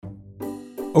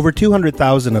Over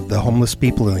 200,000 of the homeless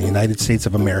people in the United States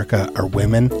of America are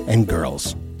women and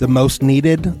girls. The most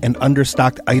needed and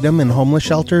understocked item in homeless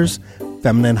shelters,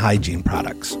 feminine hygiene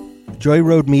products. Joy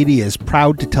Road Media is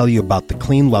proud to tell you about the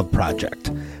Clean Love Project.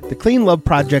 The Clean Love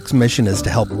Project's mission is to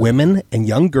help women and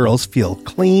young girls feel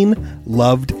clean,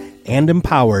 loved, and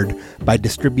empowered by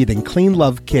distributing Clean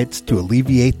Love kits to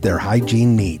alleviate their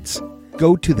hygiene needs.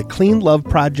 Go to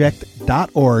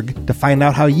thecleanloveproject.org to find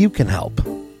out how you can help.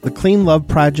 The Clean Love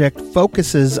Project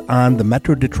focuses on the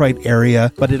Metro Detroit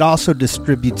area, but it also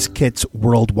distributes kits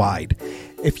worldwide.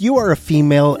 If you are a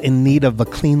female in need of a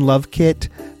Clean Love kit,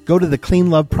 go to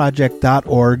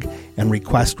thecleanloveproject.org and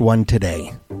request one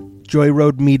today. Joy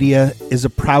Road Media is a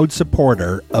proud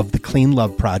supporter of the Clean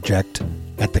Love Project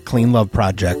at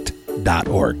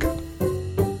thecleanloveproject.org.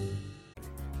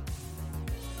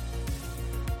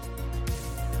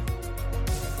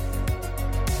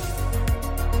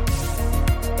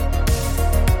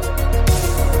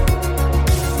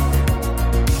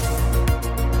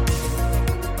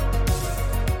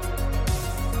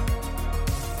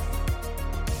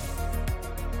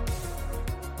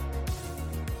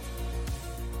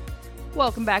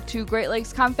 Welcome back to Great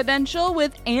Lakes Confidential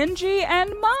with Angie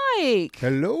and Mike.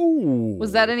 Hello.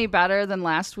 Was that any better than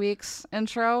last week's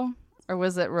intro? Or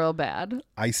was it real bad?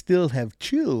 I still have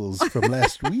chills from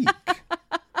last week.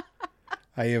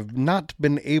 I have not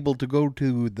been able to go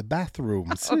to the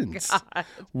bathroom since,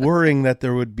 worrying that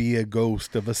there would be a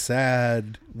ghost of a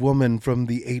sad woman from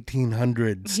the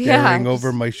 1800s staring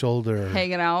over my shoulder.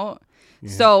 Hanging out.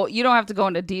 Yeah. So you don't have to go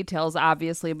into details,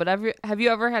 obviously, but have you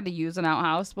ever had to use an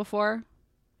outhouse before?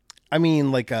 I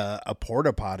mean, like a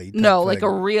porta potty. No, like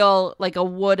a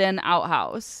wooden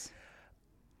outhouse.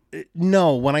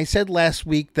 No, when I said last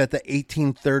week that the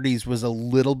 1830s was a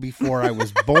little before I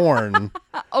was born,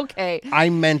 okay, I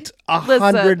meant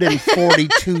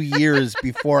 142 years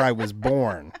before I was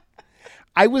born.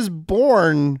 I was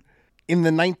born in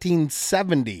the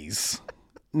 1970s,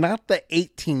 not the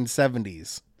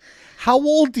 1870s. How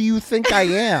old do you think I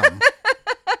am?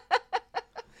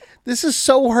 This is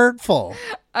so hurtful.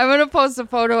 I'm going to post a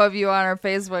photo of you on our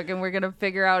Facebook, and we're going to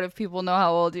figure out if people know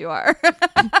how old you are.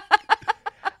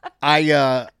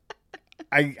 I've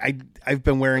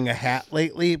been wearing a hat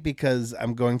lately because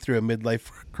I'm going through a midlife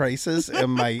crisis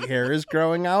and my hair is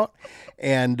growing out.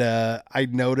 And I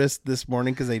noticed this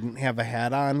morning because I didn't have a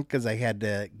hat on because I had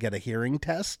to get a hearing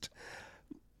test.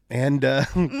 And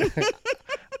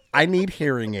I need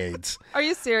hearing aids. Are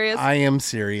you serious? I am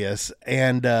serious.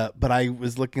 And but I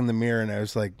was looking in the mirror and I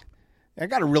was like, I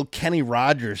got a real Kenny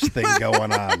Rogers thing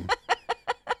going on.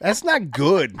 That's not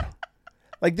good.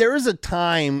 Like, there was a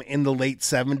time in the late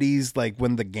 70s, like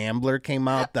when The Gambler came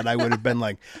out, that I would have been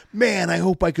like, man, I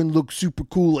hope I can look super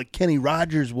cool like Kenny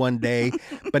Rogers one day.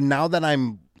 But now that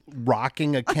I'm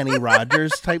rocking a Kenny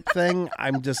Rogers type thing,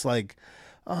 I'm just like,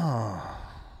 oh,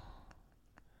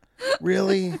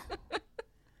 really?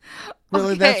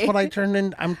 Really? Okay. That's what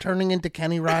I'm turning into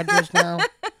Kenny Rogers now?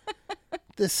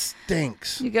 This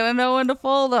stinks. You gotta know when to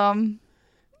fold them.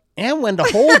 And when to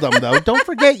hold them, though. Don't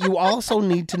forget, you also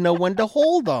need to know when to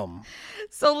hold them.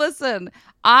 So listen,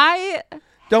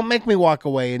 Don't make me walk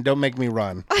away and don't make me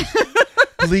run.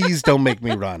 Please don't make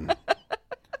me run.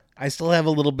 I still have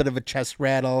a little bit of a chest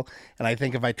rattle, and I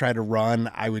think if I try to run,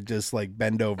 I would just like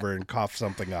bend over and cough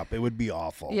something up. It would be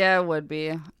awful. Yeah, it would be.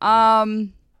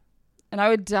 And I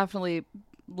would definitely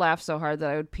laugh so hard that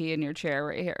I would pee in your chair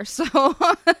right here. So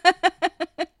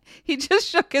he just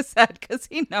shook his head because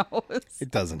he knows. It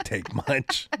doesn't take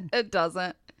much. It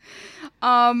doesn't.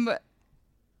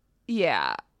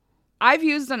 Yeah. I've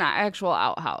used an actual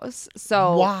outhouse.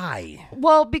 So why?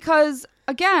 Well, because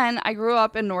again, I grew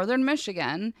up in northern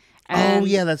Michigan. Oh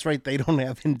yeah, that's right. They don't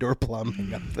have indoor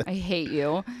plumbing up there. I hate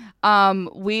you.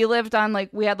 We lived on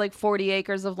we had 40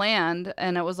 acres of land,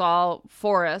 and it was all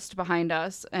forest behind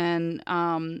us and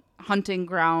hunting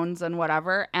grounds and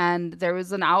whatever. And there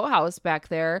was an outhouse back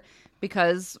there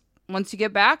because once you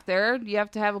get back there, you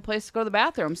have to have a place to go to the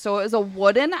bathroom. So it was a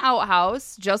wooden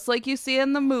outhouse, just like you see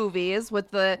in the movies,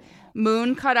 with the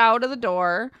moon cut out of the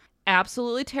door.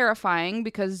 Absolutely terrifying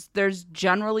because there's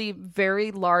generally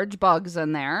very large bugs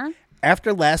in there.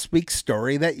 After last week's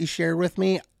story that you shared with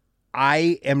me,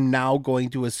 I am now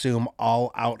going to assume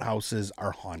all outhouses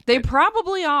are haunted. They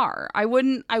probably are. I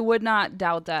would not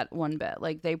doubt that one bit.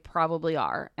 Like, they probably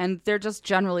are. And they're just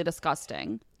generally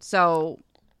disgusting. So,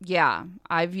 yeah,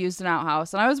 I've used an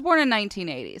outhouse. And I was born in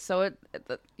 1980. So, it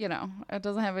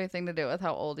doesn't have anything to do with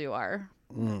how old you are.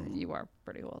 You are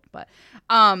pretty old. But,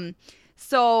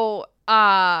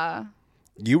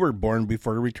 you were born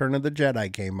before Return of the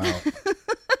Jedi came out.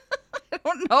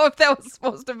 don't know if that was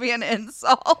supposed to be an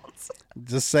insult.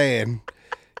 Just saying.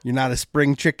 You're not a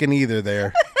spring chicken either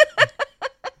there.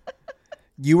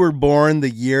 You were born the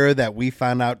year that we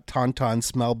found out Tauntauns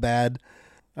smell bad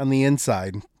on the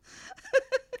inside.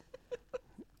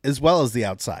 As well as the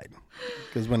outside.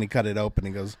 Because when he cut it open,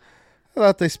 he goes, I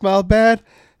thought they smelled bad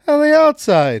on the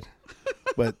outside.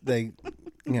 But they,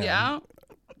 Yeah.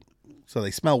 So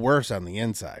they smell worse on the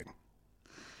inside.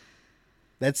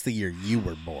 That's the year you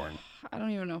were born. I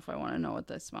don't even know if I want to know what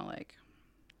they smell like.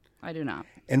 I do not.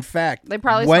 In fact, They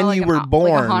probably when smell like you were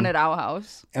born, like a haunted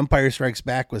outhouse. Empire Strikes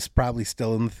Back was probably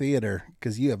still in the theater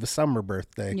because you have a summer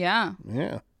birthday. Yeah.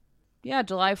 Yeah. Yeah,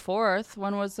 July 4th.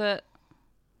 When was it?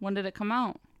 When did it come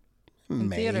out? In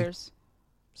May. theaters.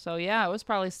 So, yeah, it was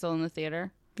probably still in the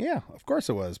theater. Yeah, of course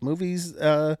it was. Movies,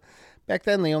 back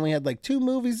then they only had like 2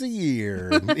 movies a year.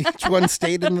 And each one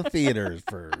stayed in the theaters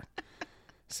for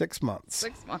 6 months.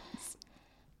 6 months.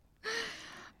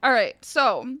 All right,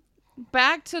 so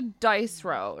back to Dice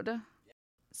Road.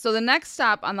 So the next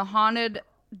stop on the haunted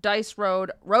Dice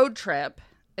Road road trip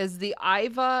is the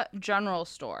Iva General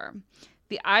Store.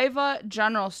 The Iva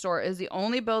General Store is the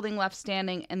only building left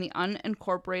standing in the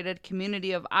unincorporated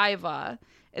community of Iva.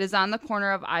 It is on the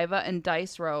corner of Iva and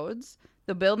Dice Roads.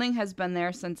 The building has been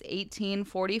there since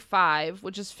 1845,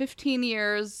 which is 15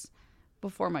 years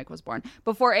before Mike was born,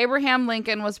 before Abraham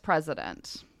Lincoln was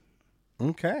president.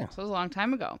 Okay. So it was a long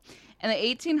time ago. In the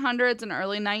 1800s and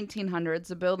early 1900s,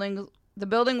 the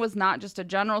building was not just a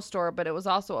general store, but it was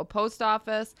also a post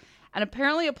office and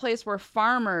apparently a place where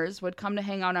farmers would come to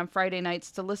hang out on Friday nights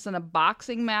to listen to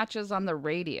boxing matches on the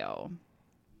radio.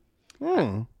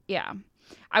 Yeah.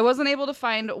 I wasn't able to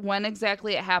find when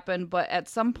exactly it happened, but at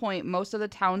some point, most of the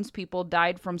townspeople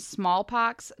died from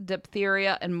smallpox,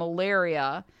 diphtheria, and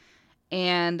malaria,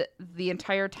 and the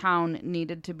entire town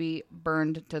needed to be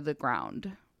burned to the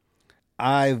ground.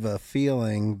 I've a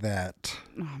feeling that...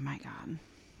 Oh, my God.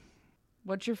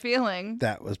 What's your feeling?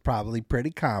 That was probably pretty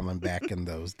common back in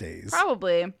those days.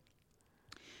 Probably.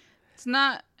 It's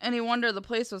not any wonder the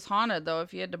place was haunted, though,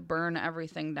 if you had to burn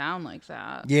everything down like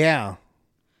that. Yeah.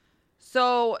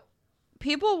 So,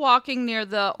 people walking near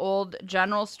the old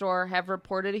general store have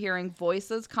reported hearing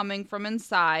voices coming from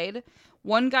inside.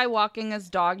 One guy walking his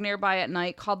dog nearby at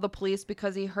night called the police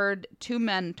because he heard 2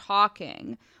 men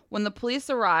talking. When the police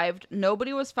arrived,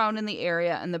 nobody was found in the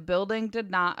area and the building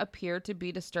did not appear to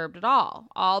be disturbed at all.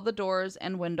 All the doors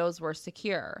and windows were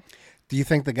secure. Do you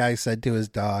think the guy said to his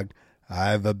dog, I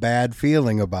have a bad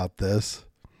feeling about this?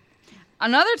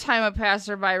 Another time, a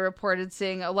passerby reported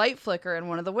seeing a light flicker in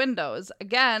one of the windows.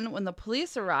 Again, when the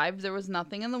police arrived, there was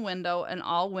nothing in the window and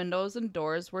all windows and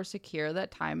doors were secure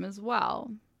that time as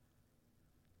well.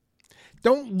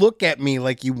 Don't look at me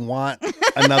like you want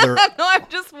another No,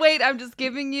 I'm just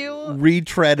giving you...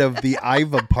 retread of the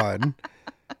Iva pun.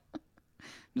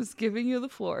 Just giving you the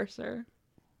floor, sir.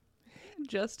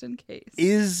 Just in case.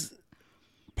 Is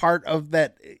part of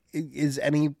that, is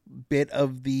any bit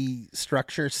of the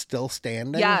structure still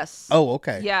standing? Yes. Oh,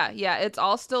 okay. Yeah, it's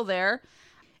all still there.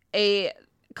 A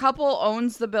couple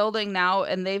owns the building now,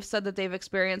 and they've said that they've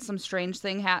experienced some strange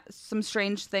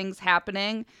things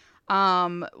happening.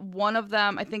 One of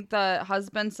them, I think the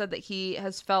husband said that he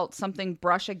has felt something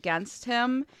brush against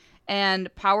him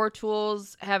and power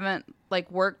tools haven't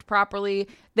worked properly.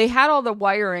 They had all the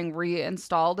wiring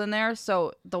reinstalled in there.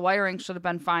 So the wiring should have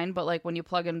been fine. But when you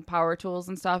plug in power tools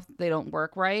and stuff, they don't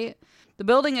work right. The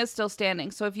building is still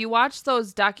standing. So if you watch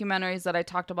those documentaries that I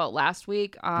talked about last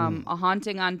week, A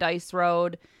Haunting on Dice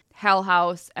Road, Hell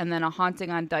House, and then A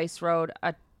Haunting on Dice Road,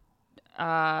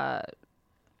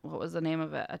 what was the name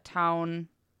of it? A Town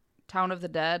of the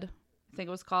Dead, I think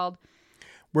it was called.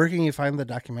 Where can you find the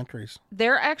documentaries?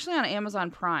 They're actually on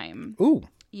Amazon Prime. Ooh.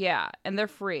 Yeah, and they're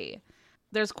free.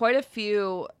 There's quite a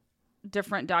few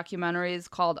different documentaries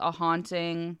called A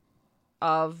Haunting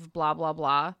of blah, blah,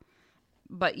 blah.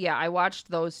 But yeah, I watched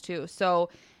those too. So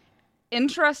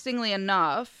interestingly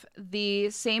enough, the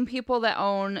same people that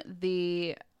own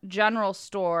the general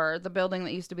store, the building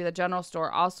that used to be the general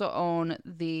store, also own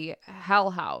the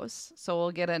Hell House. So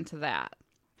we'll get into that.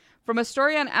 From a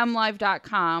story on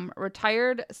MLive.com,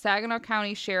 retired Saginaw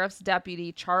County Sheriff's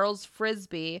Deputy Charles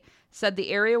Frisbee said the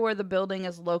area where the building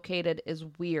is located is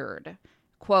weird.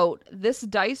 Quote, "This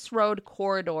Dice Road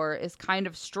corridor is kind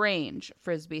of strange,"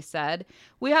 Frisbee said.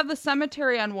 "We have the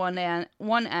cemetery on one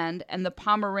end and the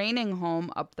Pomeranian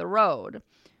home up the road,"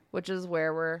 which is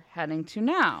where we're heading to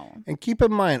now. And keep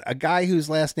in mind, a guy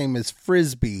whose last name is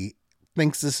Frisbee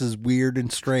thinks this is weird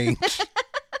and strange.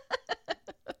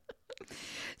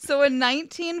 So in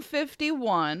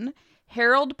 1951,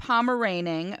 Harold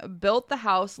Pomeranian built the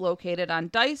house located on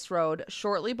Dice Road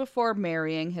shortly before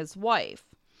marrying his wife.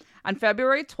 On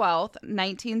February 12th,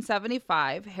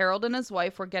 1975, Harold and his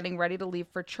wife were getting ready to leave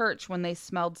for church when they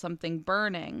smelled something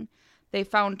burning. They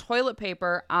found toilet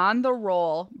paper on the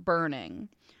roll burning.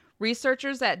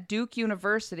 Researchers at Duke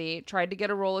University tried to get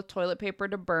a roll of toilet paper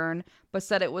to burn, but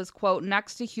said it was, quote,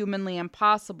 next to humanly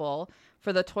impossible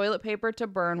for the toilet paper to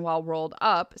burn while rolled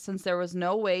up, since there was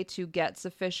no way to get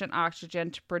sufficient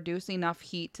oxygen to produce enough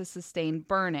heat to sustain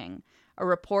burning. A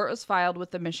report was filed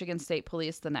with the Michigan State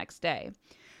Police the next day.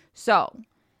 So,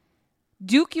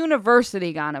 Duke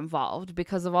University got involved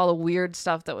because of all the weird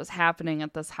stuff that was happening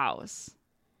at this house.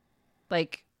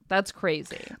 Like, that's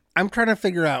crazy. I'm trying to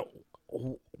figure out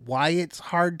why it's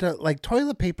hard to, like,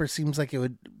 toilet paper seems like it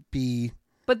would be.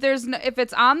 But there's no, if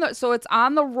it's on the, so it's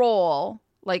on the roll,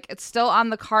 like it's still on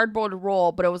the cardboard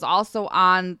roll, but it was also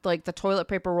on like the toilet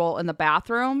paper roll in the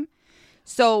bathroom.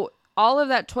 So all of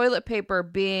that toilet paper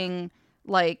being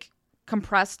like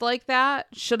compressed like that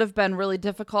should have been really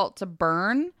difficult to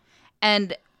burn.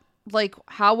 And like,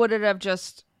 how would it have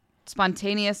just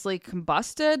spontaneously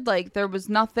combusted? Like there was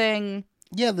nothing.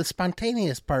 Yeah, the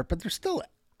spontaneous part, but there's still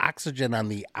oxygen on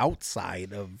the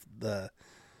outside of the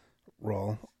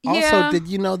roll. Also, Yeah. did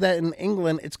you know that in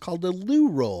England it's called a loo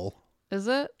roll? Is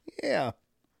it? Yeah.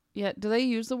 Yeah. Do they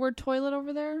use the word toilet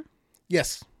over there?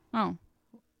 Yes. Oh,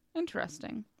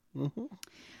 interesting. Mm-hmm.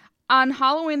 On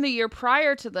Halloween the year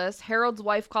prior to this, Harold's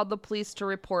wife called the police to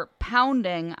report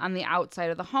pounding on the outside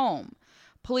of the home.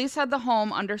 Police had the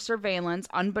home under surveillance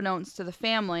unbeknownst to the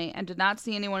family and did not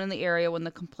see anyone in the area when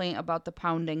the complaint about the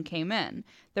pounding came in.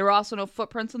 There were also no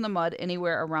footprints in the mud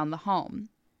anywhere around the home.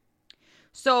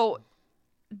 So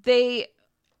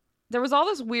there was all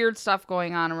this weird stuff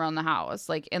going on around the house,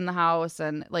 like in the house,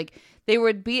 and like they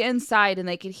would be inside and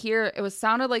they could hear, it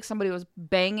sounded like somebody was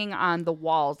banging on the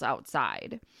walls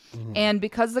outside. Mm-hmm. And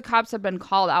because the cops had been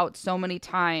called out so many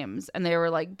times and they were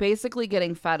like basically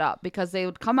getting fed up because they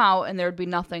would come out and there would be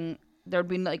nothing, there would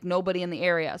be like nobody in the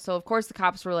area. So of course the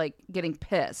cops were like getting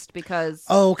pissed because.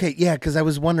 Oh, okay. Yeah. Cause I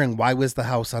was wondering why was the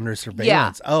house under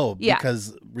surveillance? Yeah. Oh, yeah.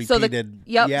 Because repeated.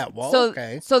 Yep. Yeah. Well, so,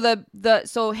 okay.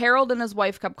 So Harold and his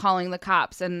wife kept calling the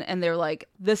cops and they're like,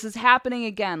 this is happening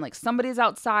again. Like somebody's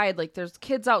outside, like there's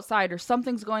kids outside or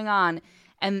something's going on.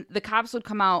 And the cops would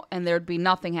come out and there'd be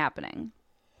nothing happening.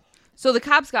 So the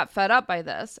cops got fed up by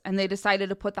this, and they decided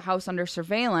to put the house under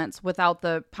surveillance without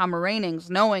the Pomeranians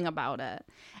knowing about it.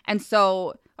 And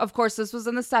so, of course, this was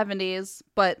in the 70s,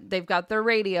 but they've got their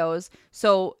radios.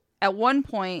 So at one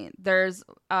point, there's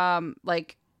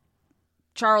like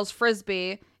Charles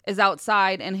Frisbee is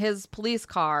outside in his police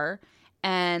car,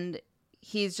 and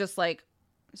he's just like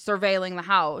surveilling the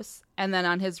house. And then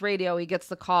on his radio, he gets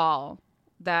the call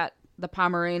that the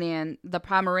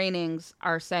Pomeranians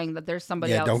are saying that there's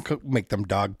somebody else. Yeah, don't make them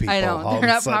dog people. I know, they're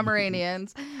not sudden.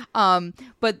 Pomeranians.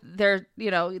 But they're,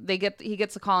 he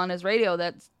gets a call on his radio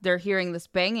that they're hearing this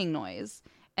banging noise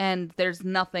and there's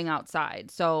nothing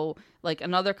outside. So like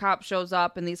another cop shows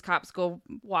up and these cops go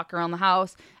walk around the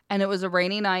house, and it was a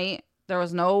rainy night. There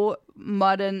was no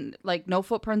mud and like no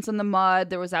footprints in the mud.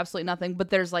 There was absolutely nothing,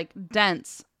 but there's like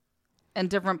dents in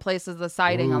different places, the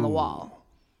siding on the wall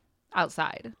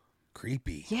outside.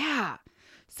 Creepy. Yeah.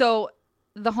 So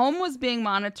the home was being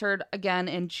monitored again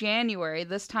in January,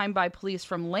 this time by police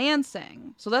from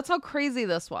Lansing. So that's how crazy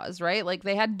this was, right? Like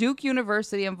they had Duke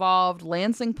University involved,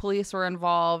 Lansing police were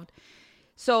involved.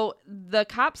 So the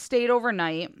cops stayed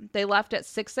overnight. They left at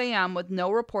 6 a.m. with no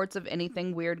reports of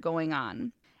anything weird going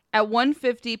on. At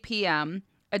 1:50 p.m.,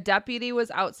 a deputy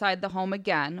was outside the home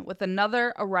again, with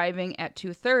another arriving at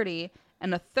 2:30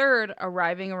 and a third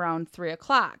arriving around 3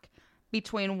 o'clock.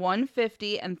 Between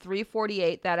 1:50 and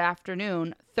 3:48 that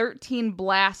afternoon, 13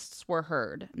 blasts were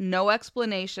heard. No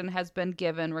explanation has been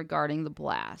given regarding the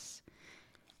blasts.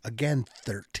 Again,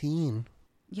 13.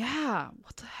 Yeah,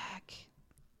 what the heck?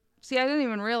 See, I didn't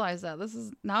even realize that. This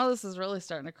is really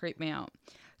starting to creep me out.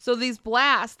 So these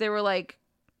blasts,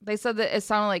 they said that it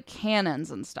sounded like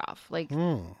cannons and stuff.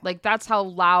 Like that's how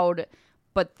loud,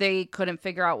 but they couldn't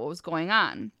figure out what was going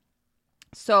on.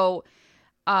 So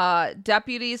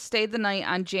deputies stayed the night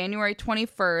on January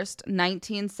 21st,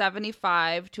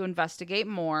 1975 to investigate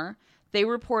more. They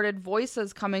reported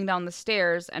voices coming down the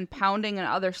stairs and pounding and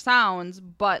other sounds,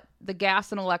 but the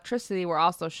gas and electricity were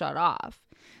also shut off.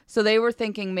 So they were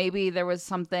thinking maybe there was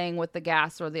something with the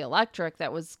gas or the electric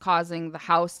that was causing the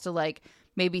house to like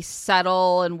maybe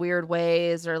settle in weird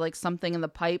ways, or like something in the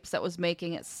pipes that was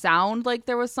making it sound like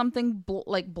there was something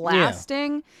like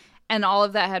blasting. Yeah. And all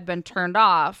of that had been turned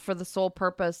off for the sole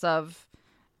purpose of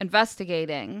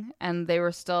investigating, and they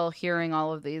were still hearing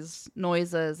all of these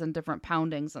noises and different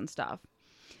poundings and stuff.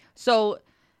 So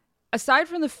aside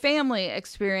from the family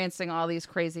experiencing all these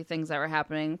crazy things that were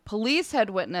happening, police had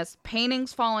witnessed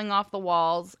paintings falling off the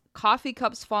walls, coffee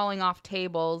cups falling off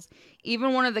tables.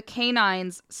 Even one of the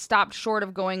canines stopped short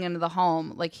of going into the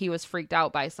home, like he was freaked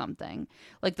out by something.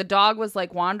 Like the dog was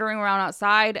like wandering around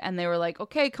outside, and they were like,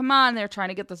 okay, come on. They're trying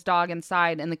to get this dog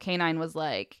inside. And the canine was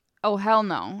like, oh, hell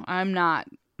no, I'm not.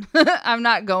 I'm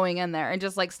not going in there, and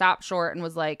just like stopped short and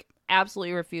was like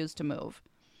absolutely refused to move.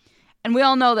 And we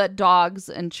all know that dogs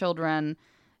and children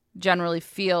generally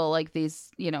feel like these,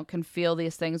 can feel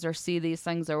these things or see these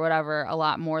things or whatever a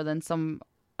lot more than some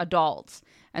adults.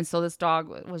 And so this dog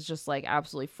was just like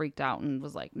absolutely freaked out and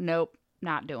was like, nope,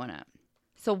 not doing it.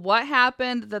 So what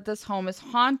happened that this home is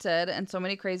haunted and so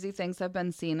many crazy things have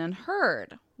been seen and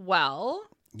heard? Well,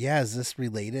 yeah, is this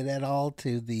related at all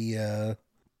to the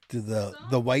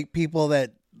white people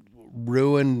that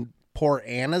ruined poor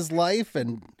Anna's life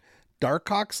and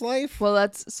Darkhawk's life? Well,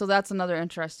 that's another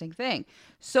interesting thing.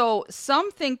 So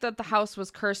some think that the house was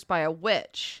cursed by a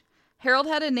witch. Harold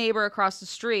had a neighbor across the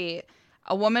street,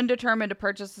 a woman determined to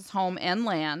purchase his home and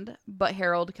land, but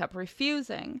Harold kept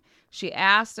refusing. She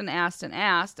asked and asked and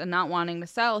asked, and not wanting to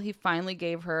sell, he finally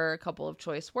gave her a couple of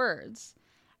choice words.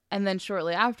 And then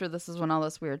shortly after, this is when all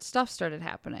this weird stuff started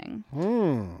happening.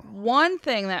 One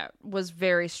thing that was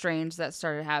very strange that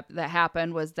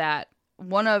happened was that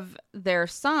one of their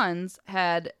sons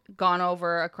had gone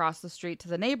over across the street to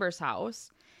the neighbor's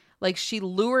house. Like, she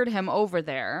lured him over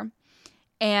there,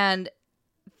 and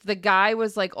the guy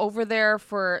was like over there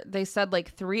for, they said,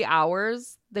 like 3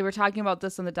 hours. They were talking about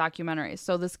this in the documentary.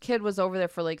 So this kid was over there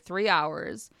for like 3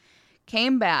 hours,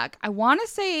 came back. I want to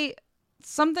say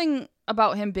something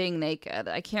about him being naked.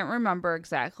 I can't remember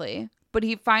exactly, but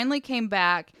he finally came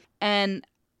back and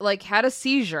like had a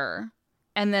seizure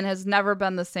and then has never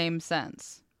been the same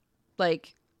since.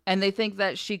 Like, and they think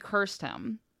that she cursed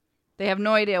him. They have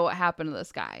no idea what happened to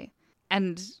this guy.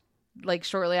 And like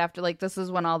shortly after, like, this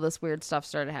is when all this weird stuff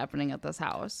started happening at this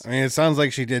house. I mean, it sounds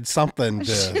like she did something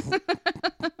to...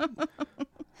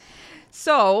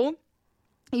 So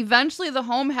eventually the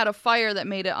home had a fire that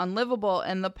made it unlivable,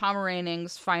 and the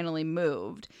Pomeranians finally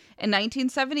moved. In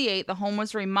 1978, the home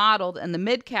was remodeled and the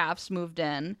Midcaffs moved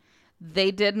in.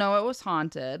 They did know it was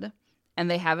haunted, and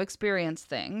they have experienced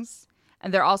things.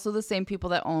 And they're also the same people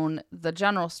that own the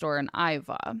general store in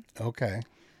Iva. Okay.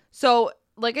 So,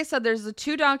 like I said, there's the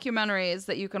 2 documentaries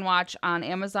that you can watch on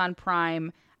Amazon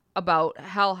Prime about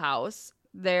Hell House.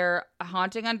 They're A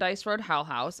Haunting on Dice Road, Hell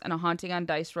House, and A Haunting on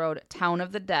Dice Road, Town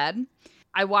of the Dead.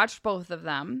 I watched both of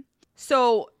them.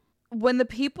 So when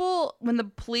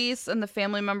the police and the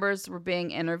family members were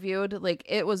being interviewed, like,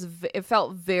 it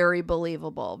felt very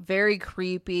believable, very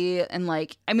creepy. And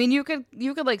like, I mean, you could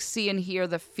like see and hear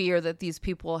the fear that these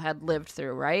people had lived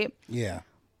through, right? Yeah.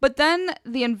 But then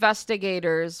the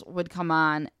investigators would come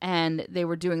on and they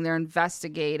were doing their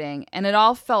investigating, and it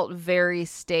all felt very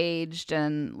staged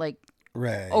and like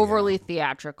overly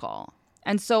theatrical.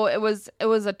 And so it was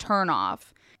a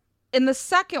turnoff. In the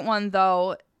second one,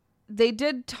 though, they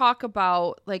did talk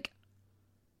about, like,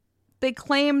 they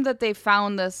claimed that they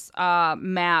found this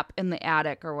map in the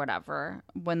attic or whatever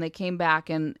when they came back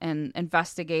and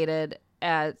investigated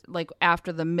like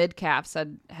after the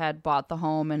Midcaffs had bought the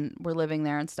home and were living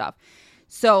there and stuff.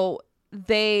 So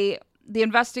the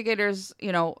investigators,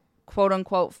 quote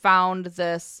unquote, found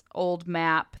this old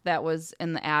map that was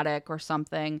in the attic or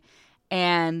something.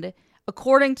 And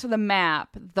according to the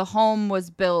map, the home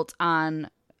was built on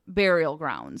burial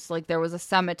grounds. Like, there was a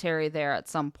cemetery there at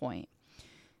some point.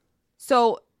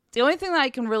 So the only thing that I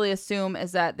can really assume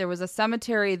is that there was a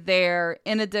cemetery there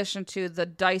in addition to the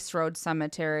Dice Road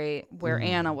Cemetery where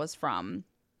Anna was from.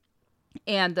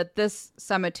 And that this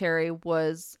cemetery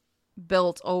was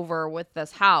built over with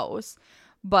this house.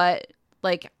 But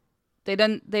like, they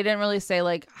didn't really say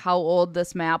like how old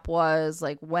this map was,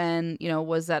 like when,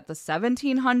 was that the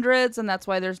 1700s, and that's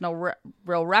why there's no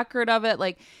real record of it.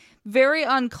 Like, very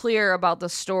unclear about the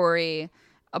story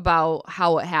about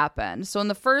how it happened. So in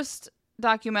the first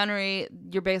documentary,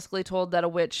 you're basically told that a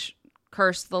witch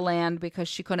cursed the land because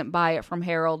she couldn't buy it from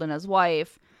Harold and his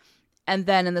wife. And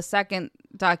then in the second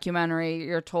documentary,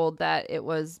 you're told that it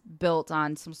was built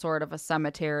on some sort of a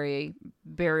cemetery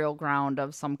burial ground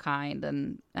of some kind,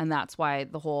 and that's why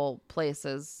the whole place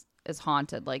is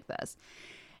haunted like this.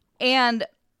 And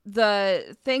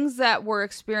the things that were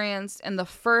experienced in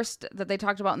that they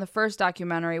talked about in the first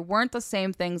documentary weren't the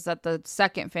same things that the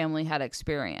second family had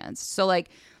experienced. So like,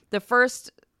 the first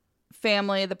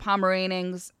family, the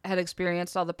Pomeranians, had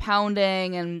experienced all the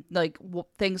pounding and like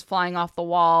things flying off the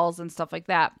walls and stuff like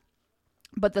that.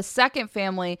 But the second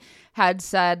family had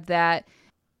said that,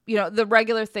 you know, the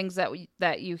regular things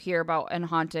that you hear about in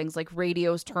hauntings, like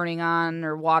radios turning on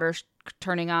or water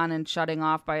turning on and shutting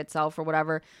off by itself or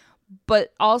whatever.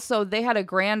 But also they had a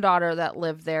granddaughter that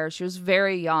lived there. She was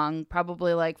very young,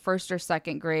 probably like first or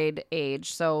second grade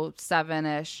age. So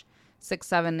 7-ish, 6,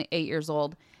 7, 8 years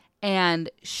old. And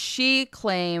she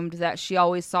claimed that she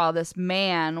always saw this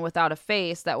man without a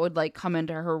face that would like come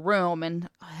into her room, and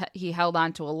he held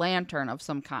onto a lantern of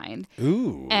some kind.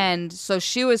 Ooh. And so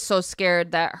she was so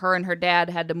scared that her and her dad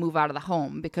had to move out of the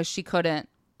home because she couldn't,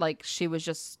 like, she was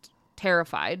just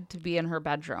terrified to be in her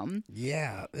bedroom.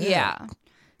 Yeah. Yeah.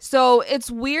 So it's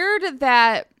weird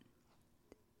that.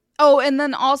 Oh, and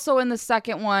then also in the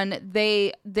second one,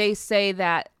 they say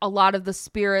that a lot of the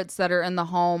spirits that are in the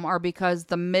home are because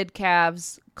the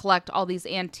Midcavs collect all these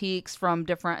antiques from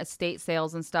different estate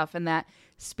sales and stuff, and that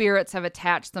spirits have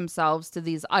attached themselves to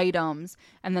these items,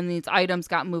 and then these items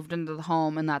got moved into the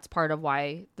home, and that's part of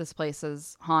why this place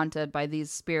is haunted by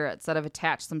these spirits that have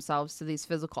attached themselves to these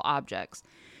physical objects.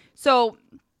 So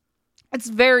it's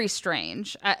very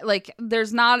strange. Like,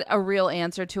 there's not a real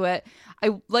answer to it.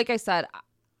 Like I said,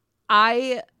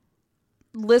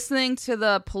 listening to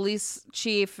the police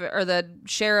chief or the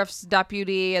sheriff's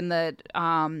deputy and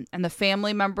the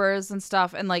family members and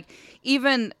stuff, and like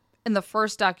even in the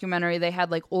first documentary, they had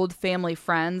like old family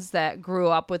friends that grew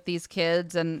up with these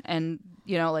kids, and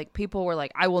you know, like people were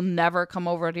like, I will never come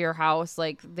over to your house.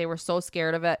 Like, they were so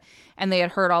scared of it, and they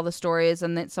had heard all the stories,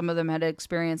 and that some of them had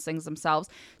experienced things themselves.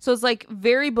 So it's like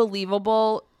very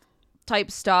believable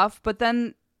type stuff, but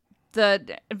then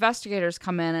the investigators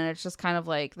come in and it's just kind of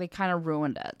like they kind of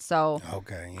ruined it. So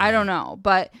okay, yeah. I don't know,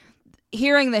 but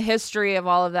hearing the history of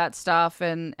all of that stuff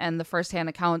and the firsthand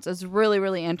accounts is really,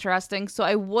 really interesting. So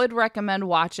I would recommend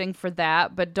watching for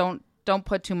that, but don't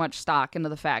put too much stock into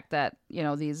the fact that, you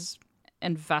know, these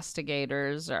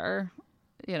investigators are,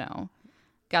 you know,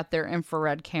 got their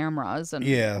infrared cameras and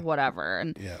whatever.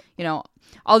 And, you know,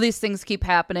 all these things keep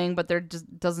happening, but there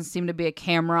just doesn't seem to be a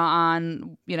camera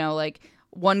on, you know, like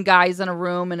one guy's in a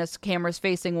room and his camera's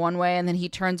facing one way, and then he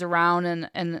turns around and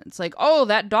it's like, oh,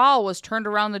 that doll was turned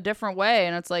around a different way.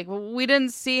 And it's like, well, we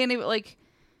didn't see any, like,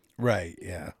 right.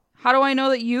 Yeah. How do I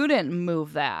know that you didn't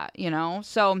move that, you know?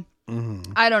 So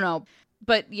I don't know.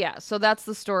 But yeah, so that's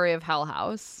the story of Hell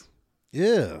House.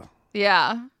 Yeah.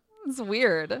 Yeah. It's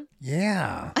weird.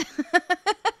 Yeah.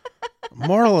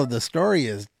 Moral of the story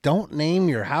is don't name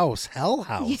your house Hell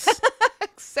House. Yeah,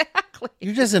 exactly.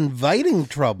 You're just inviting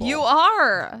trouble. You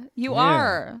are. You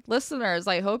are. Listeners,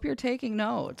 I hope you're taking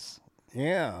notes.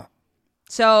 Yeah.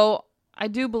 So I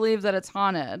do believe that it's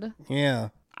haunted. Yeah.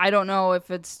 I don't know if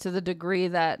it's to the degree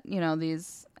that, you know,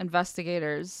 these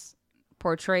investigators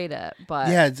portrayed it, but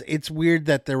yeah, it's weird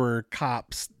that there were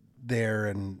cops there,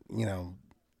 and, you know,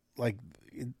 like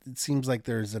it seems like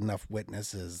there's enough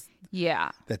witnesses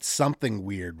that something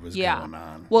weird was going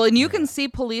on. Well, and you can see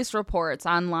police reports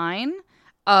online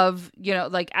of, you know,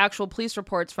 like actual police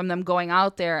reports from them going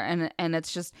out there, and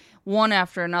it's just one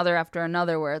after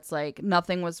another where it's like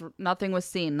nothing was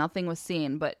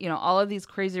seen, but, you know, all of these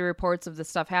crazy reports of this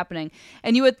stuff happening.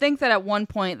 And you would think that at one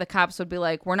point the cops would be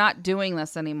like, we're not doing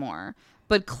this anymore.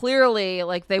 But clearly,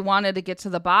 like, they wanted to get to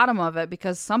the bottom of it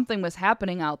because something was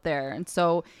happening out there. And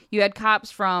so you had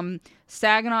cops from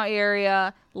Saginaw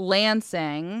area,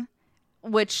 Lansing,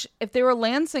 which if they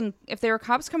were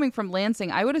cops coming from Lansing,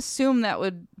 I would assume that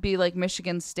would be like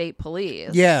Michigan State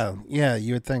Police. Yeah,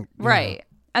 you would think. Right. Know.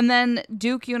 And then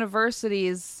Duke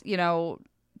University's, you know,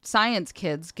 science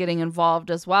kids getting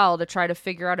involved as well to try to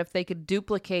figure out if they could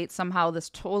duplicate somehow this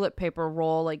toilet paper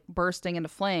roll, like, bursting into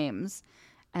flames.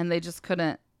 And they just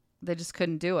couldn't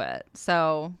do it.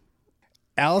 So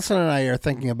Allison and I are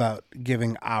thinking about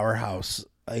giving our house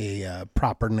a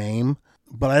proper name,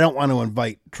 but I don't want to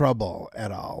invite trouble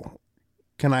at all.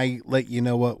 Can I let you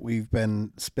know what we've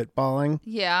been spitballing?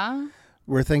 Yeah.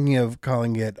 We're thinking of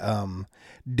calling it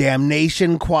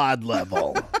Damnation Quad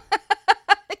Level.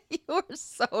 You're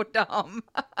so dumb.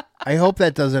 I hope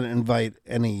that doesn't invite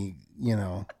any, you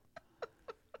know.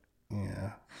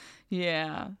 Yeah.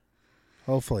 Yeah.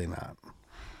 Hopefully not.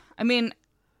 I mean,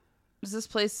 is this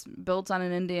place built on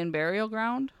an Indian burial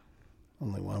ground?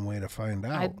 Only one way to find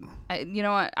out. You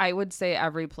know what? I would say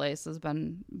every place has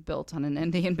been built on an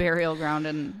Indian burial ground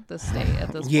in the state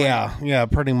at this point. Yeah,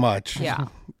 pretty much. Yeah.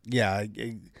 Yeah,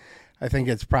 I think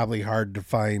it's probably hard to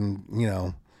find, you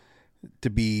know, to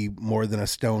be more than a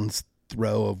stone's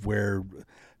throw of where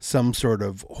some sort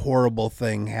of horrible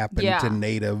thing happened to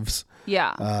natives.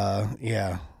 Yeah.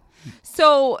 Yeah.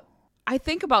 So I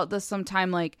think about this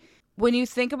sometime, like when you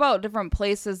think about different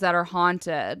places that are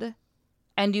haunted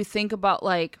and you think about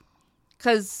like,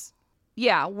 cause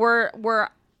yeah, we're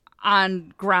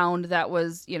on ground that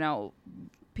was,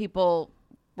 people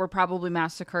were probably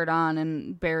massacred on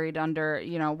and buried under,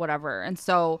 whatever. And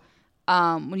so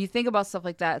when you think about stuff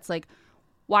like that, it's like,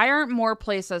 why aren't more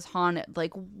places haunted?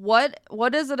 Like, what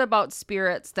is it about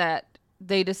spirits that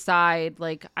they decide,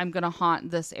 like, I'm going to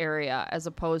haunt this area as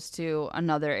opposed to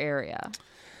another area?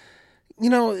 I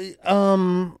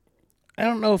don't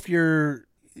know if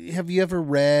have you ever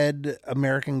read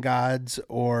American Gods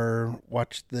or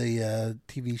watched the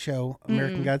TV show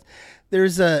American Gods?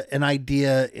 There's an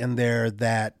idea in there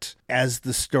that as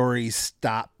the stories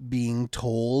stop being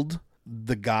told,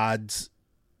 the gods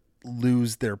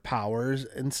lose their powers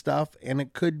and stuff. And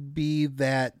it could be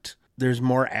that there's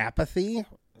more apathy,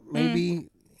 maybe,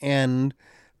 and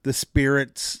the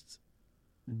spirits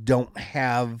don't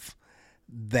have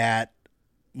that,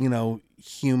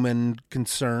 human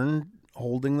concern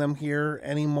holding them here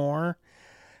anymore.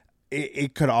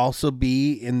 It could also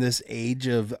be in this age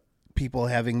of people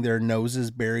having their noses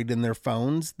buried in their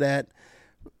phones that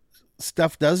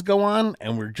stuff does go on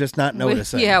and we're just not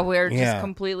noticing. We're just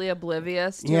completely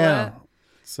oblivious to it.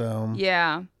 So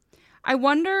yeah, I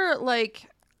wonder, like,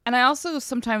 and I also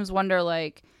sometimes wonder,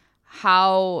 like,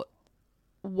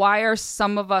 why are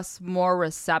some of us more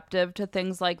receptive to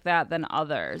things like that than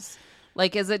others?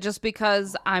 Like, is it just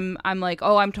because I'm like,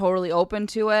 oh, I'm totally open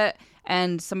to it,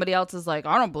 and somebody else is like,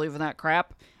 I don't believe in that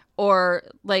crap? Or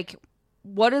like,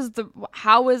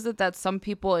 how is it that some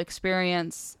people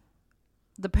experience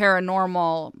the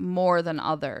paranormal more than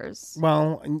others?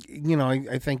 Well,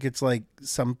 I think it's like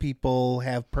some people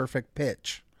have perfect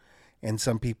pitch and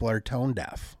some people are tone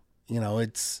deaf.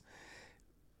 It's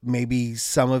maybe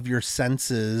some of your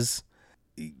senses,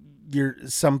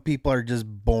 some people are just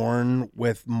born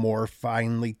with more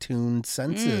finely tuned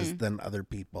senses than other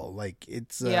people. Like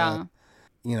it's, like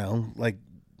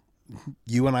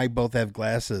you and I both have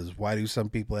glasses. Why do some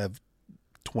people have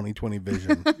 20/20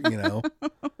 vision?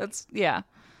 That's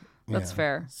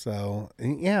fair. So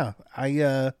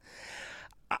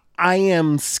I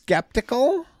am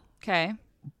skeptical. Okay.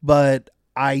 But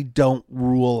I don't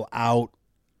rule out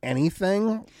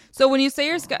anything. So when you say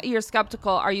you're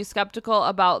skeptical, are you skeptical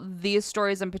about these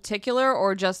stories in particular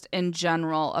or just in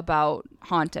general about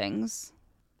hauntings?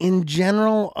 In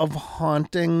general of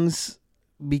hauntings,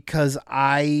 because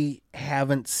I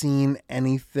haven't seen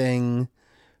anything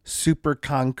super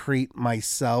concrete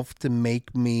myself to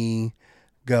make me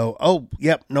go, oh,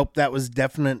 yep, nope, that was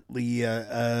definitely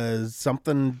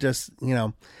something just,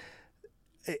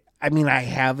 I mean, I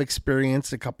have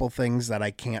experienced a couple things that I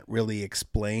can't really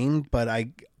explain, but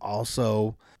I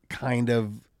also kind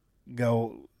of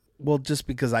go, well, just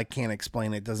because I can't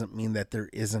explain it doesn't mean that there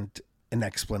isn't an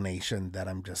explanation that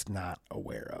I'm just not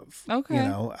aware of.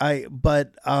 Okay.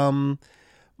 But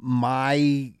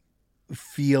my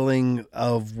feeling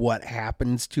of what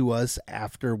happens to us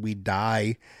after we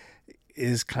die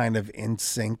is kind of in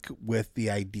sync with the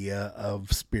idea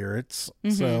of spirits.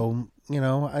 Mm-hmm. So,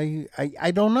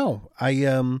 I don't know.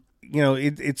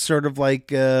 It's sort of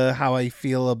like how I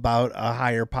feel about a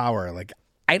higher power. Like,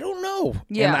 I don't know.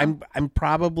 Yeah. And I'm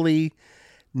probably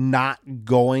not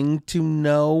going to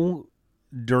know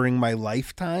during my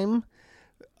lifetime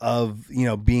of,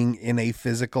 being in a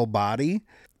physical body.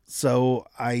 So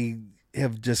I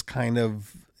have just kind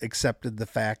of accepted the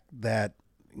fact that,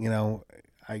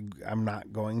 I'm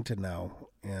not going to know.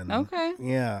 And okay.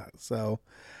 Yeah. So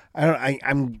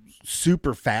I'm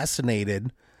super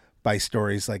fascinated by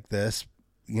stories like this,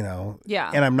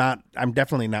 Yeah. And I'm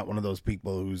definitely not one of those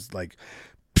people who's like,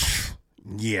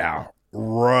 yeah,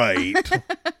 right.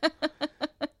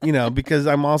 Because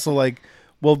I'm also like,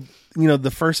 well,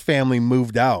 the first family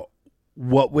moved out.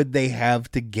 What would they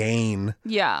have to gain?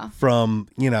 Yeah. From,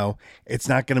 it's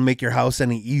not going to make your house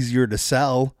any easier to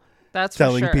sell. That's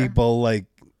telling for sure. people like,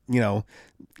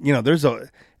 there's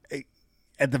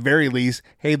at the very least,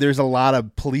 hey, there's a lot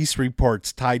of police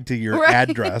reports tied to your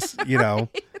address, Right.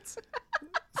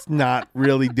 It's not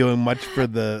really doing much for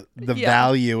the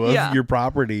value of your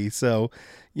property. So,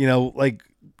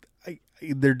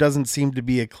 there doesn't seem to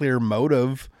be a clear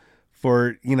motive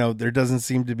for, there doesn't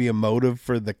seem to be a motive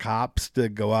for the cops to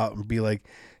go out and be like,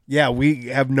 yeah, we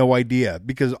have no idea,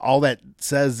 because all that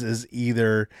says is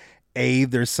either A,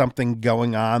 there's something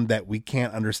going on that we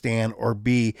can't understand, or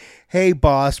B, hey,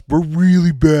 boss, we're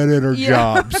really bad at our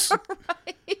jobs.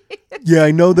 Right. Yeah,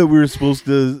 I know that we were supposed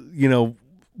to,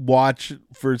 watch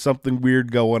for something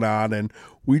weird going on, and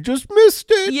we just missed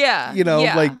it. Yeah.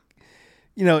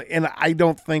 and I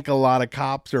don't think a lot of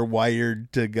cops are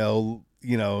wired to go,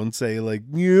 and say like,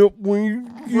 yep, we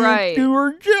Right. do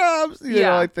our jobs.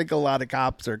 Yeah. I think a lot of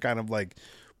cops are kind of like,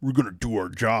 we're going to do our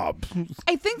job.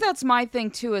 I think that's my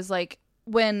thing too, is like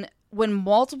when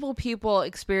multiple people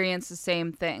experience the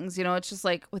same things, it's just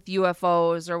like with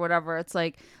UFOs or whatever. It's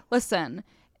like, listen,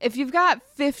 if you've got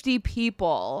 50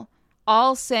 people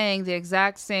all saying the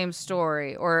exact same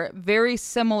story or very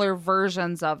similar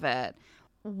versions of it,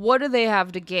 what do they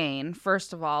have to gain,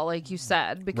 first of all, like you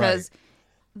said? Because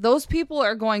those people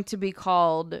are going to be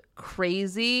called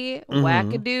crazy,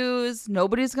 wackadoos.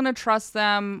 Nobody's going to trust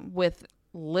them with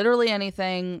literally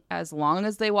anything as long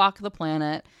as they walk the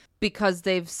planet because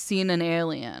they've seen an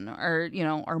alien or,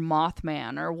 or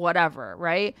Mothman or whatever,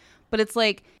 right? But it's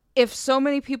like, if so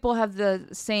many people have the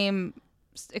same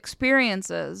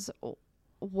experiences,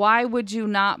 why would you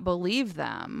not believe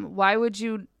them? Why would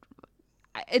you?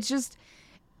 It's just,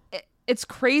 it's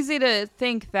crazy to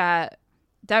think that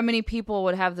many people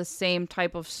would have the same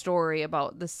type of story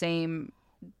about the same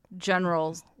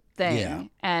general thing. Yeah.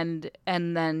 And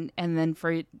then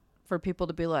for people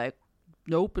to be like,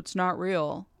 nope, it's not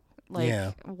real.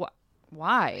 Like,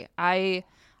 why? I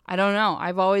don't know.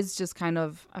 I've always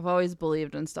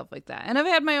believed in stuff like that. And I've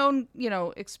had my own,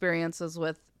 experiences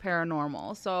with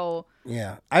paranormal. So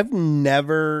yeah, I've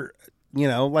never,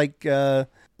 like I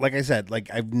said, like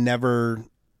I've never,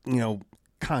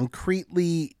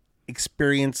 concretely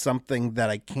experienced something that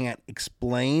I can't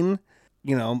explain,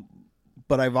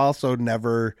 but I've also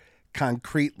never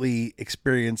concretely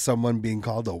experienced someone being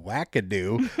called a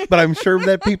wackadoo, but I'm sure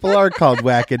that people are called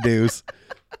wackadoos.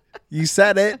 You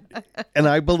said it, and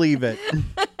I believe it.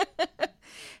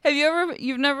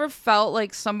 You've never felt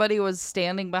like somebody was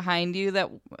standing behind you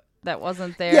that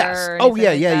wasn't there? Yes. Or Oh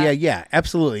yeah, like yeah.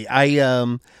 Absolutely.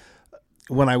 I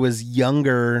when I was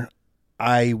younger,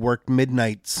 I worked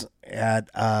midnights at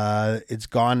it's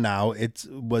gone now. It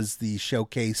was the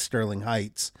Showcase Sterling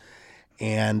Heights,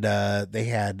 and they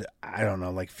had, I don't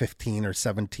know, like 15 or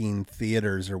 17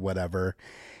 theaters or whatever,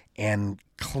 and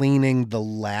cleaning the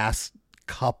last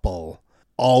couple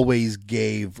always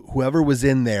gave whoever was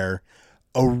in there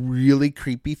a really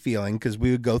creepy feeling, because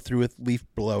we would go through with leaf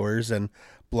blowers and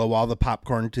blow all the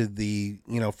popcorn to the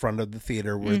front of the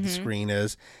theater where the screen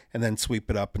is, and then sweep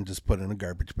it up and just put it in a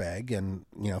garbage bag and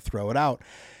throw it out.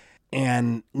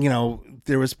 And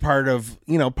there was part of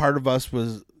us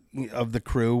was of the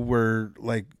crew were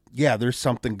like, yeah, there's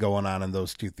something going on in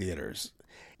those two theaters.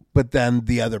 But then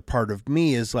the other part of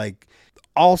me is like,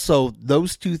 also,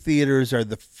 those two theaters are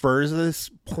the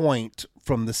furthest point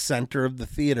from the center of the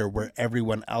theater where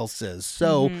everyone else is.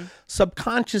 So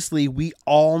subconsciously, we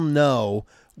all know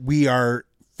we are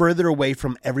further away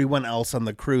from everyone else on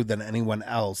the crew than anyone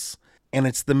else. And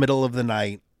it's the middle of the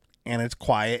night, and it's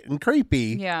quiet and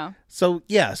creepy. Yeah. So,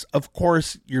 yes, of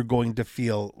course, you're going to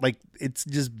feel like it's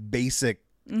just basic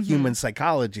human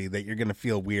psychology that you're going to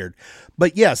feel weird.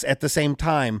 But yes, at the same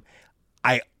time,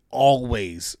 I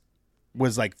always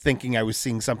was like thinking I was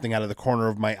seeing something out of the corner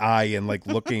of my eye and like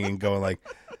looking and going like,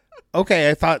 okay,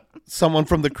 I thought someone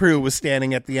from the crew was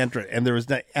standing at the entrance, and there was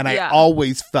no, and I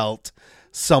always felt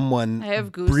someone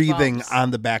breathing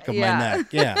on the back of my neck.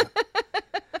 Yeah.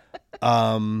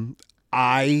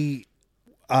 I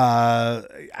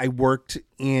worked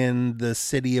in the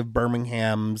city of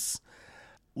Birmingham's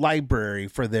library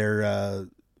for their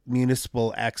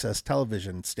municipal access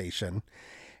television station.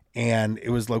 And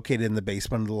it was located in the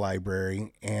basement of the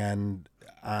library. And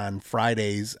on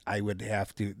Fridays, I would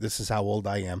have to, this is how old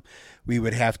I am, we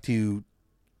would have to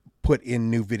put in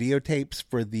new videotapes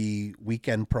for the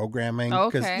weekend programming.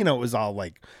 Because, it was all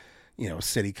like,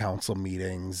 city council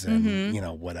meetings and,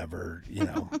 whatever,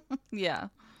 Yeah.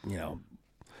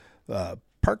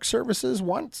 Park Services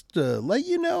wants to let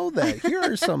you know that here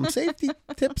are some safety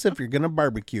tips if you're going to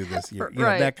barbecue this year.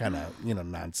 That kind of,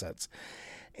 nonsense.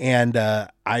 And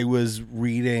I was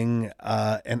reading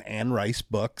an Anne Rice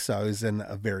book, so I was in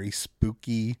a very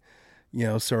spooky,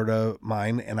 sort of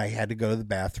mind, and I had to go to the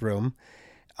bathroom.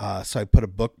 So I put a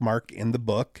bookmark in the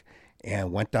book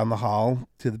and went down the hall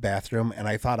to the bathroom, and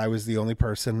I thought I was the only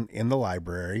person in the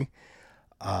library.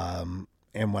 And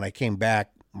when I came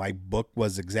back, my book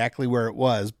was exactly where it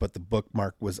was, but the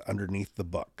bookmark was underneath the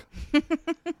book.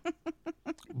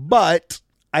 But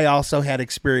I also had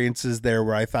experiences there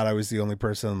where I thought I was the only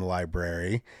person in the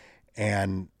library,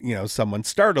 and, someone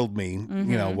startled me,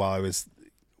 while I was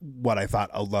what I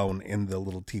thought alone in the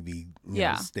little TV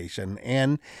station.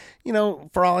 And,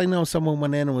 for all I know, someone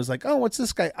went in and was like, oh, what's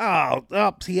this guy? Oh,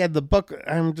 he had the book.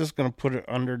 I'm just going to put it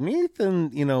underneath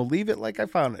and, leave it like I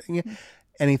found it.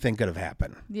 Anything could have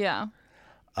happened. Yeah.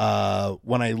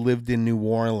 when I lived in New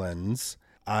Orleans,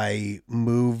 I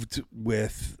moved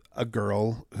with a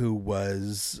girl who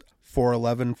was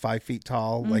 4'11", 5 feet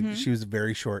tall. Like, she was a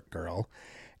very short girl.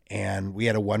 And we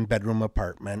had a 1-bedroom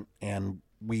apartment, and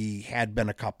we had been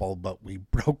a couple, but we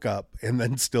broke up and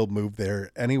then still moved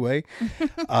there anyway.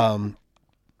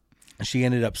 She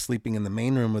ended up sleeping in the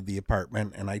main room of the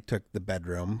apartment, and I took the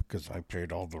bedroom because I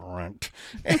paid all the rent.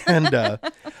 And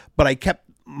but I kept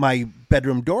my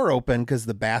bedroom door open because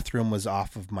the bathroom was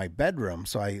off of my bedroom,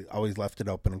 so I always left it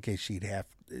open in case she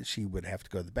would have to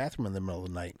go to the bathroom in the middle of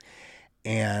the night.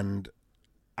 And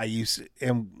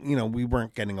we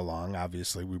weren't getting along.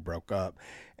 Obviously, we broke up,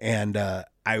 and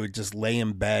I would just lay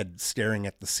in bed staring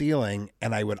at the ceiling,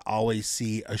 and I would always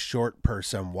see a short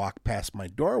person walk past my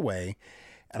doorway.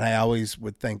 And I always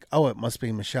would think, oh, it must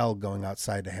be Michelle going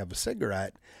outside to have a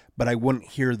cigarette. But I wouldn't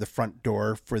hear the front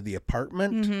door for the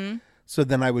apartment. Mm-hmm. So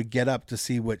then I would get up to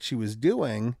see what she was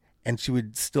doing. And she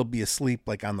would still be asleep,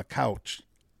 like on the couch,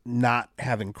 not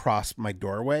having crossed my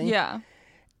doorway. Yeah.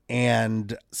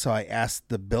 And so I asked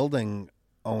the building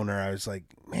owner, I was like,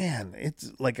 man,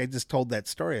 it's like, I just told that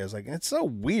story. I was like, it's so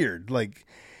weird. Like,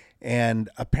 and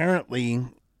apparently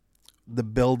the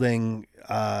building,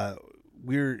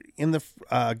 we're in the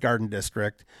Garden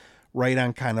District, right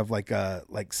on kind of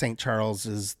like St. Charles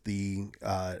is the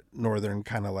northern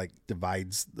kind of like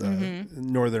divides the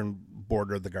northern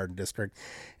border of the Garden District,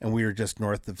 and we were just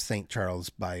north of St.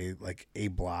 Charles by like a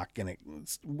block, and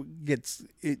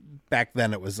back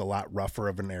then it was a lot rougher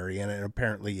of an area, and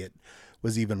apparently it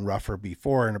was even rougher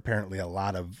before, and apparently a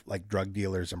lot of like drug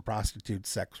dealers and prostitutes,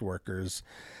 sex workers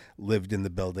lived in the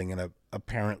building, and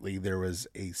apparently there was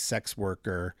a sex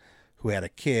worker who had a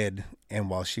kid, and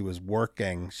while she was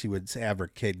working, she would have her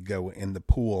kid go in the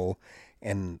pool,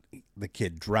 and the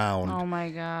kid drowned. Oh my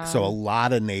God. So a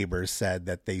lot of neighbors said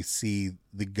that they see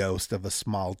the ghost of a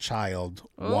small child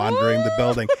wandering the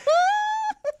building.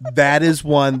 That is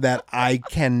one that I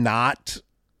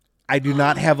do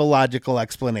not have a logical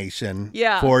explanation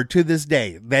for to this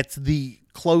day. That's the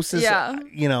closest,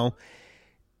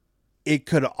 it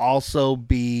could also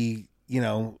be,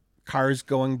 cars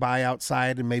going by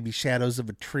outside and maybe shadows of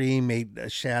a tree made a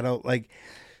shadow,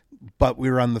 but we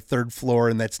were on the 3rd floor,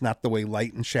 and that's not the way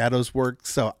light and shadows work.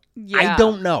 So I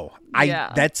don't know.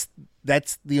 That's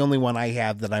the only one I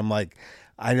have that I'm like,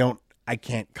 I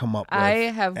can't come up with. I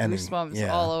have goosebumps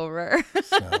all over.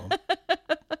 So,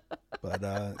 but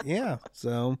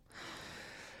so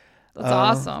that's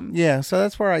awesome. Yeah, so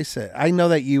that's where I sit. I know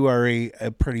that you are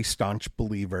a pretty staunch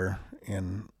believer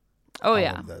in all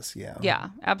of this. Yeah,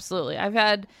 absolutely. I've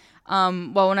had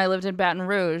when I lived in Baton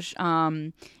Rouge,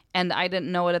 and I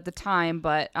didn't know it at the time,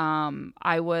 but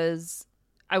I was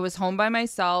home by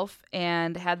myself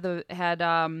and had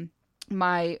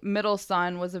my middle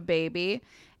son was a baby,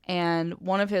 and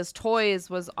one of his toys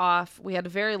was off. We had a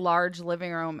very large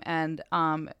living room, and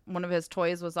one of his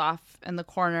toys was off in the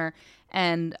corner,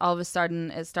 and all of a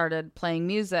sudden it started playing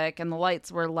music, and the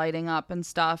lights were lighting up and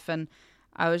stuff, and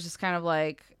I was just kind of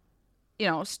like,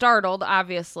 startled,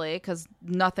 obviously, because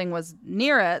nothing was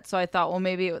near it. So I thought, well,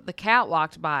 maybe the cat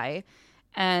walked by.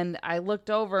 And I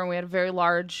looked over, and we had a very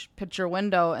large picture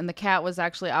window, and the cat was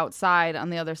actually outside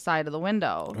on the other side of the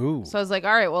window. Ooh. So I was like,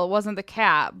 all right, well, it wasn't the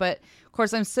cat. But, of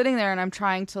course, I'm sitting there, and I'm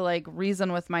trying to,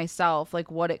 reason with myself,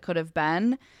 what it could have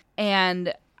been.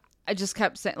 And I just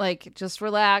kept saying, just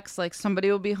relax. Somebody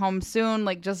will be home soon.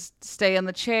 Just stay in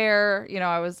the chair.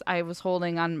 I was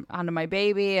holding onto my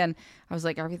baby, and I was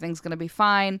like, everything's going to be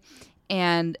fine.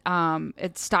 And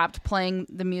it stopped playing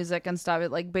the music and stuff.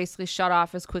 It basically shut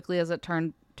off as quickly as it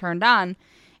turned on.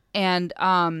 And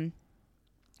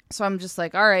so I'm just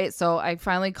like, all right. So I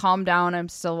finally calmed down. I'm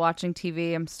still watching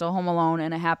TV. I'm still home alone.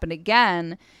 And it happened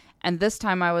again. And this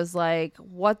time I was like,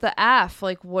 what the F?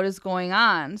 What is going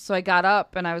on? So I got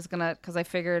up, and I was going to, because I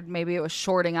figured maybe it was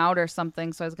shorting out or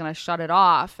something. So I was going to shut it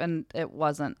off, and it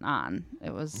wasn't on.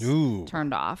 It was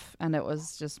turned off, and it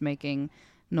was just making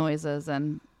noises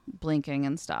and blinking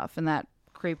and stuff. And that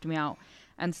creeped me out.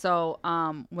 And so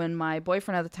when my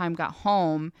boyfriend at the time got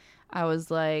home, I was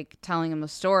telling him the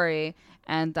story.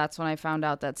 And that's when I found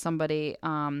out that somebody,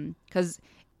 because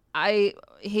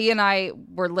he and I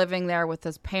were living there with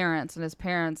his parents, and his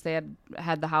parents, they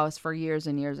had the house for years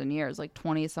and years and years,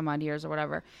 20 some odd years or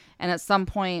whatever. And at some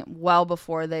point, well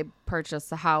before they purchased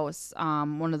the house,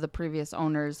 one of the previous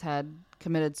owners had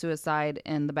committed suicide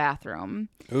in the bathroom.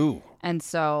 Ooh. And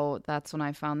so that's when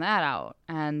I found that out.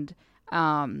 And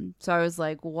so I was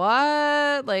like,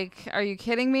 what? Are you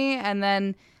kidding me? And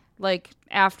then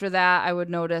after that, I would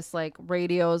notice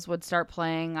radios would start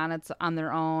playing on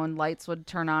their own, lights would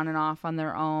turn on and off on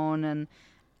their own, and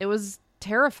it was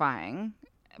terrifying.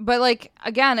 But like,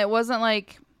 again, it wasn't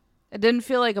like, it didn't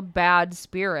feel like a bad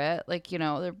spirit. Like, you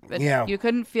know, you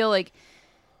couldn't feel like,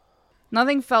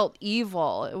 nothing felt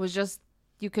evil. It was just,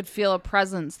 you could feel a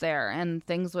presence there and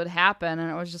things would happen.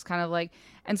 And it was just kind of like,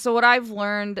 and so what I've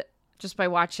learned just by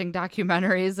watching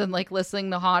documentaries and like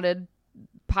listening to haunted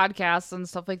podcasts and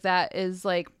stuff like that is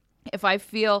like, if I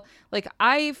feel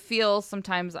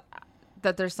sometimes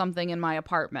that there's something in my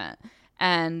apartment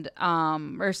and,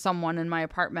 or someone in my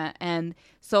apartment. And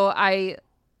so I,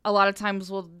 a lot of times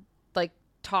will like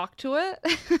talk to it.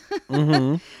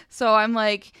 Mm-hmm. So I'm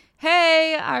like,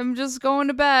 hey, I'm just going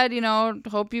to bed, you know,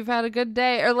 hope you've had a good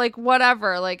day, or like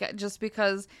whatever, like just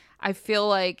because I feel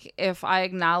like if I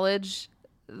acknowledge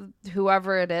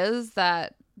whoever it is,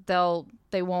 that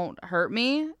they won't hurt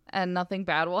me and nothing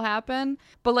bad will happen.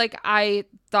 But like, I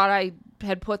thought I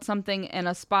had put something in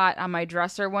a spot on my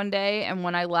dresser one day, and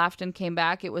when I left and came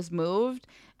back, it was moved.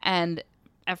 And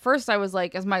at first I was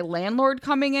like, is my landlord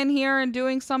coming in here and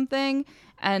doing something?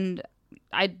 And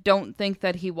I don't think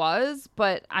that he was,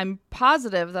 but I'm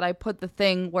positive that I put the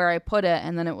thing where I put it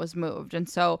and then it was moved. And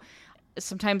so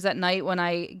sometimes at night when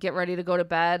I get ready to go to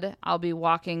bed, I'll be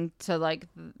walking to like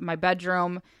my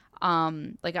bedroom.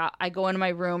 Like I go into my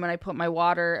room and I put my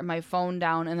water and my phone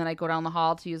down, and then I go down the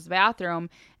hall to use the bathroom.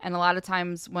 And a lot of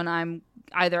times when I'm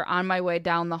either on my way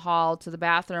down the hall to the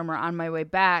bathroom or on my way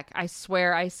back, I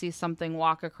swear I see something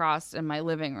walk across in my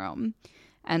living room.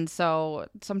 And so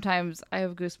sometimes I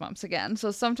have goosebumps again. So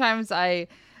sometimes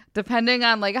depending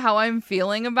on like how I'm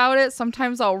feeling about it,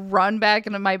 sometimes I'll run back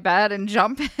into my bed and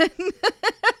jump in.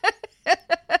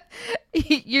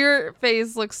 Your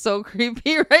face looks so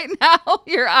creepy right now.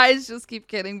 Your eyes just keep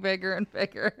getting bigger and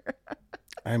bigger.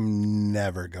 I'm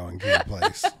never going to your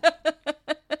place.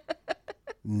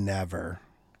 Never.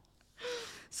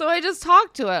 So I just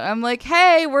talk to it. I'm like,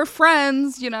 hey, we're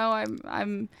friends. You know,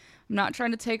 I'm not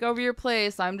trying to take over your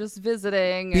place. I'm just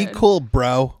visiting. Be cool,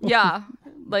 bro. Yeah.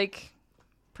 Like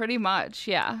pretty much.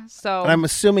 Yeah. So and I'm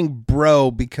assuming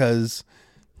bro because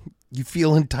you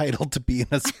feel entitled to be in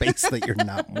a space that you're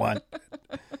not wanted.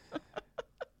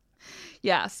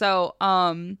 Yeah. So,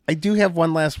 I do have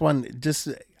one last one. Just,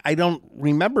 I don't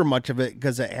remember much of it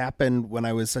because it happened when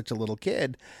I was such a little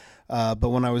kid. But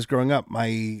when I was growing up,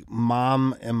 my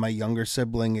mom and my younger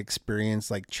sibling experienced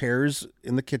like chairs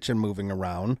in the kitchen moving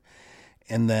around.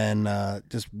 And then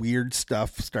just weird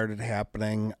stuff started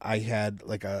happening. I had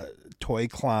like a toy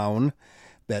clown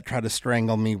that tried to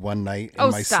strangle me one night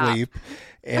in my sleep.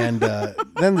 And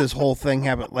then this whole thing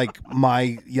happened. Like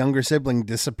my younger sibling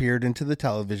disappeared into the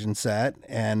television set,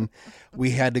 and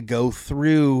we had to go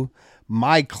through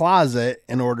my closet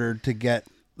in order to get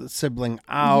the sibling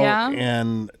out. Yeah.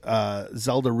 And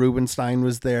Zelda Rubinstein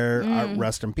was there,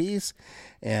 rest in peace.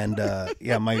 And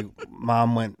my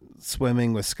mom went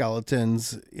swimming with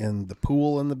skeletons in the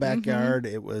pool in the backyard.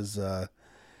 Mm-hmm. It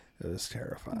was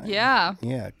terrifying. Yeah.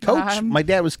 Yeah. Coach. My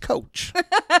dad was Coach.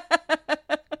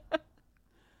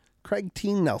 Craig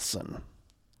T. Nelson.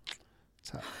 That's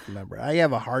how I remember. I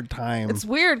have a hard time. It's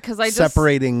weird because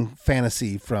separating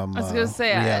fantasy from I was going to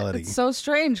say, reality. It's so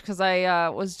strange because I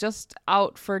was just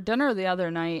out for dinner the other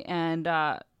night, and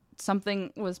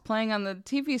something was playing on the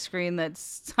TV screen that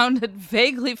sounded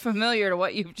vaguely familiar to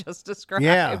what you've just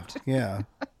described. Yeah.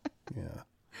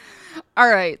 All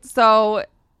right. So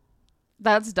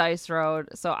that's Dice Road.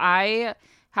 So I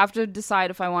have to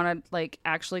decide if I want to like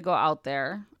actually go out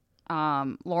there.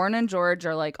 Lauren and George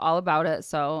are like all about it,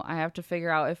 so I have to figure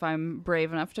out if I'm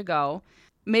brave enough to go.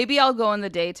 Maybe I'll go in the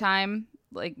daytime,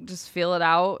 like just feel it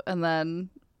out, and then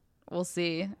we'll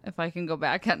see if I can go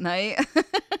back at night.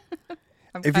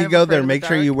 If you go there, make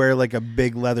sure you wear like a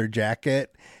big leather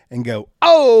jacket and go,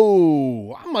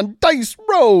 oh, I'm on Dice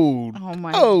Road. Oh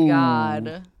my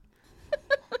God.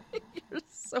 You're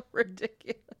so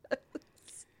ridiculous.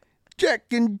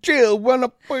 Jack and Jill run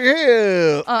up a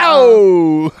hill.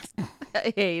 Oh,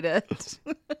 I hate it.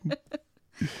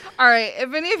 All right.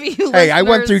 If any of you Hey, I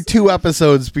went through 2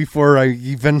 episodes before I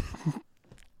even...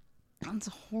 That's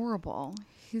horrible.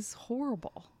 He's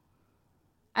horrible.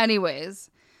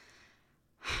 Anyways,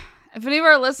 if any of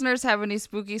our listeners have any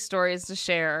spooky stories to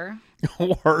share...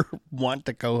 or want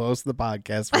to co-host the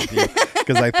podcast with you,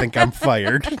 because I think I'm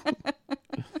fired.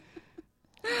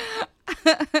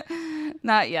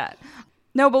 Not yet.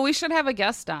 No, but we should have a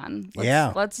guest on.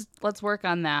 Let's work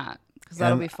on that, because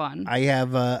that'll be fun. I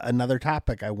have another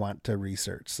topic I want to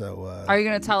research. So, are you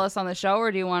going to tell us on the show,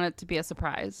 or do you want it to be a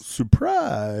surprise?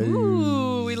 Surprise!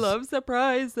 Ooh, we love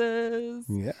surprises.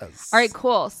 Yes. All right,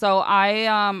 cool. So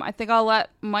I think I'll let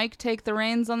Mike take the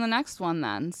reins on the next one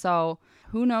then. So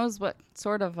who knows what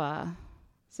sort of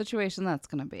situation that's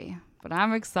going to be. but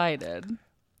I'm excited.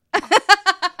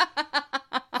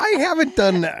 I haven't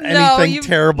done anything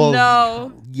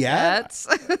terrible yet.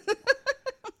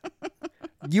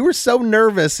 You were so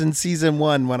nervous in season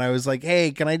 1 when I was like,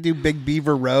 hey, can I do Big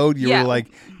Beaver Road? You were like,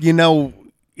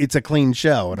 it's a clean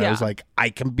show. And I was like, I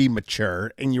can be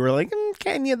mature. And you were like,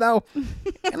 can you though?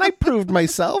 And I proved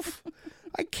myself.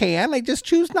 I can. I just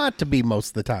choose not to be most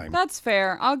of the time. That's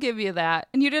fair. I'll give you that.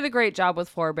 And you did a great job with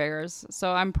Four Bears.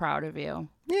 So I'm proud of you.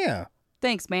 Yeah.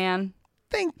 Thanks, man.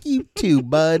 Thank you too,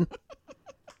 bud.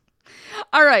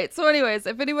 All right. So anyways,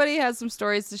 if anybody has some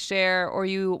stories to share or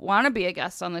you want to be a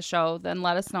guest on the show, then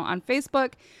let us know on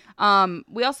Facebook.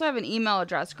 We also have an email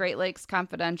address,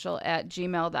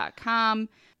 greatlakesconfidential@gmail.com.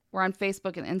 We're on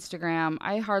Facebook and Instagram.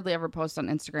 I hardly ever post on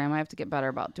Instagram. I have to get better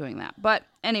about doing that. But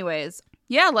anyways,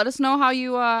 yeah, let us know how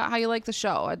you like the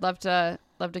show. I'd love to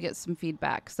get some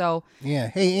feedback. So yeah.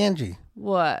 Hey, Angie.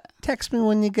 What? Text me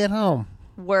when you get home.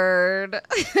 Word.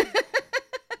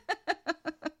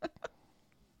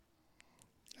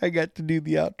 I got to do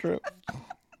the outro.